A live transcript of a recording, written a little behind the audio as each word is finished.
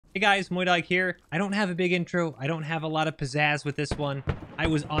Hey guys, MoiDawg here. I don't have a big intro. I don't have a lot of pizzazz with this one. I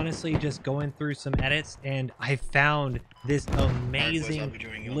was honestly just going through some edits and I found this amazing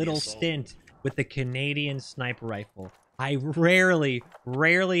little stint with the Canadian sniper rifle. I rarely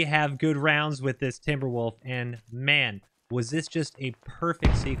have good rounds with this Timberwolf, and man, was this just a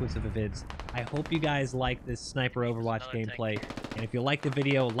perfect sequence of events. I hope you guys like this sniper Overwatch gameplay. And if you like the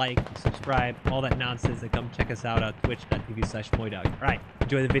video, like, subscribe, all that nonsense, then come check us out on twitch.tv/MoiDawg. All right,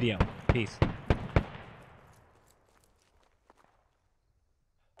 enjoy the video. Peace.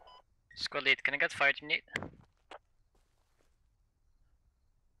 Squad lead, can I get fire team lead?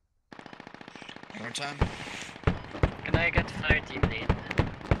 One more time. Can I get fire team lead?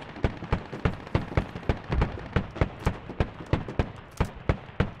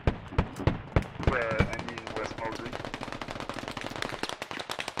 I mean West Mosley.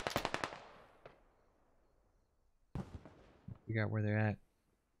 Figure out where they're at.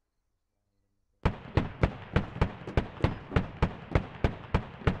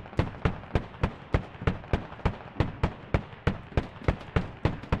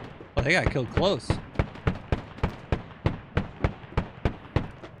 Oh, they got killed close.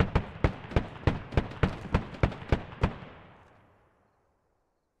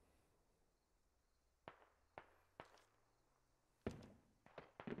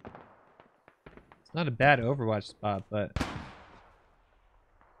 It's not a bad Overwatch spot, but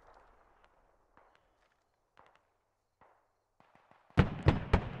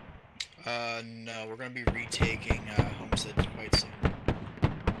No, we're gonna be retaking Homestead quite soon.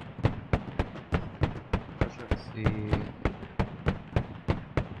 let's see.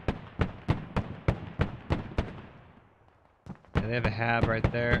 Yeah, they have a hab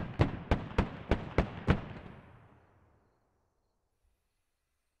right there.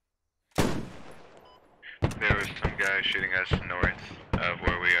 There was some guy shooting us north of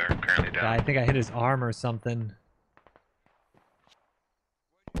where we are currently down. Yeah, I think I hit his arm or something.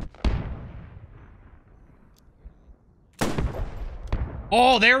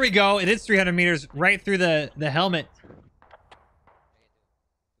 Oh, there we go. It is 300 meters right through the helmet.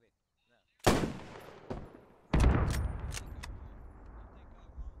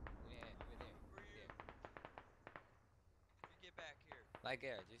 Like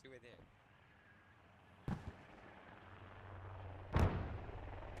there, just do it there.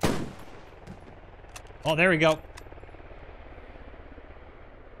 Oh, there we go.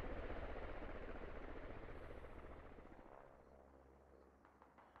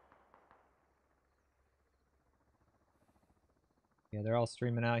 Yeah, they're all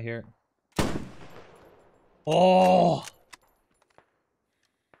streaming out here. Oh!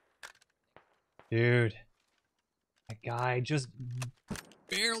 Dude. That guy just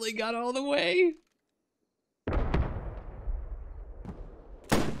barely got all the way.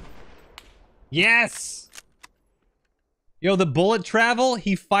 Yes! Yo, the bullet travel,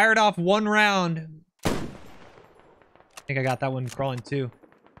 he fired off one round. I think I got that one crawling too.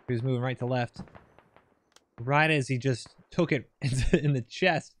 He was moving right to left. Right as he just took it in the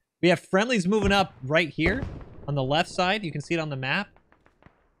chest. We have friendlies moving up right here on the left side. You can see it on the map.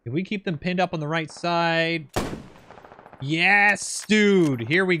 If we keep them pinned up on the right side. Yes, dude.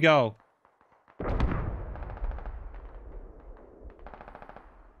 Here we go.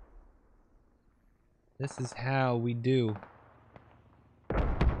 This is how we do.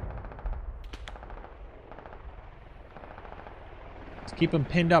 Just keep them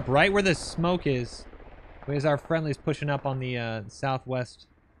pinned up right where the smoke is. Where's our friendlies pushing up on the southwest?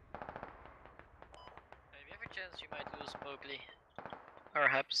 Maybe have a chance you might lose Mowgli.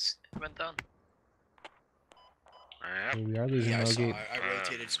 Perhaps it went down. Ooh, we are losing Yeah, I saw. Mogi. I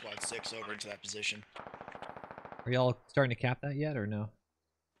rotated squad 6 over into that position. Are y'all starting to cap that yet or no?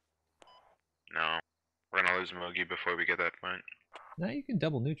 No. We're gonna lose Mogi before we get that point. No, you can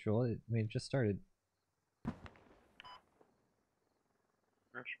double neutral. I mean, it just started.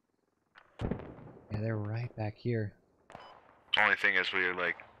 Yeah, they're right back here. Only thing is we are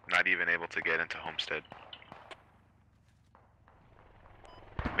like not even able to get into Homestead.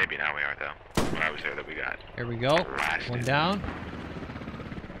 Maybe now we are though. When I was there that we got. Here we go. blasted. One down.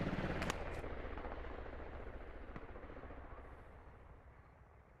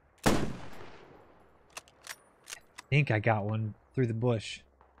 I think I got one through the bush.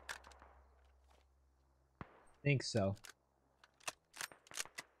 Think so.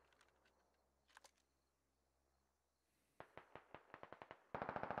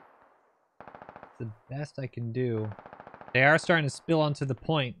 It's the best I can do. They are starting to spill onto the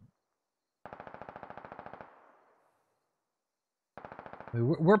point.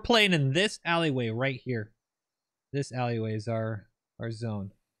 We're playing in this alleyway right here. This alleyway is our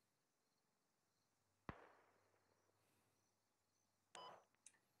zone.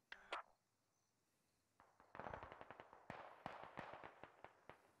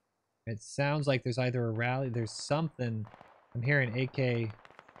 It sounds like there's either a rally, there's something. I'm hearing AK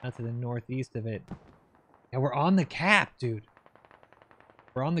out to the northeast of it. Yeah, we're on the cap, dude.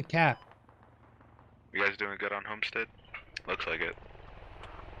 We're on the cap. You guys doing good on Homestead? Looks like it.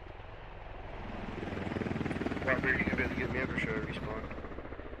 Robert, you gonna be able to get me up or should I respawn?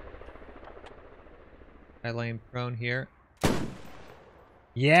 I laying prone here.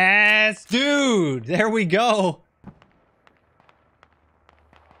 Yes, dude! There we go!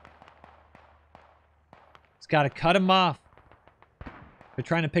 Just gotta cut them off. They're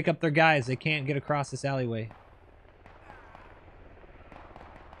trying to pick up their guys. They can't get across this alleyway.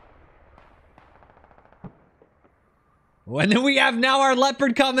 And then we have now our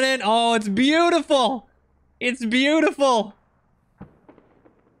leopard coming in. Oh, it's beautiful! It's beautiful!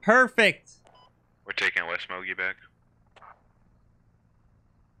 Perfect! We're taking West Mogi back.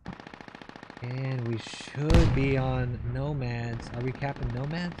 And we should be on Nomads. Are we capping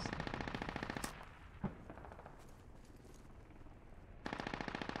Nomads?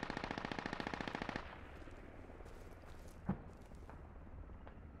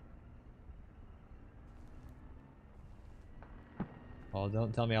 Oh,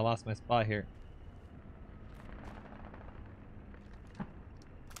 don't tell me I lost my spot here.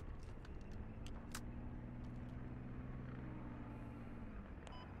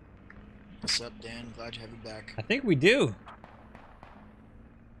 What's up, Dan? Glad to have you back. I think we do.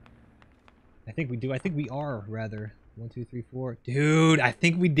 I think we do. I think we are, rather. 1, 2, 3, 4. Dude, I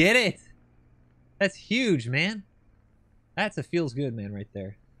think we did it. That's huge, man. That's a feels good, man, right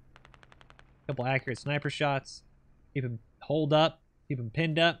there. Couple accurate sniper shots. Keep him holed up. Keep him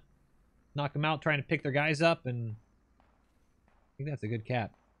pinned up. Knock them out trying to pick their guys up, and I think that's a good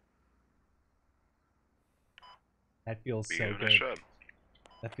cap. That feels so good.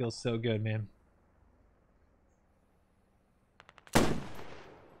 That feels so good, man.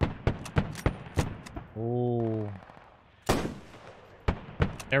 Oh.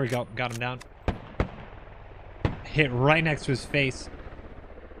 There we go. Got him down. Hit right next to his face.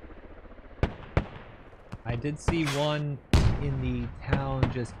 I did see one in the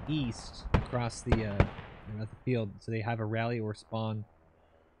town just east across the the field. So they have a rally or spawn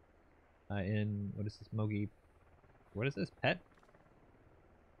in, what is this, Mogi? What is this, Pet?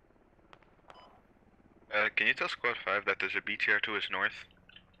 Can you tell Squad 5 that there's a BTR to his north?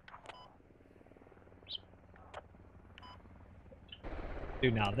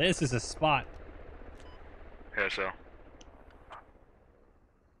 Dude, now this is a spot. Yeah, so.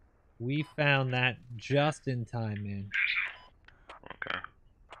 We found that just in time, man. Okay.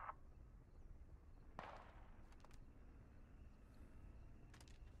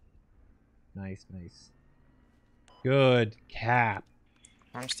 Nice, nice. Good cap.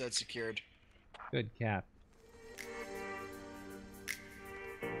 Homestead secured. Good cap.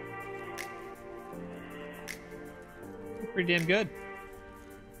 Pretty damn good.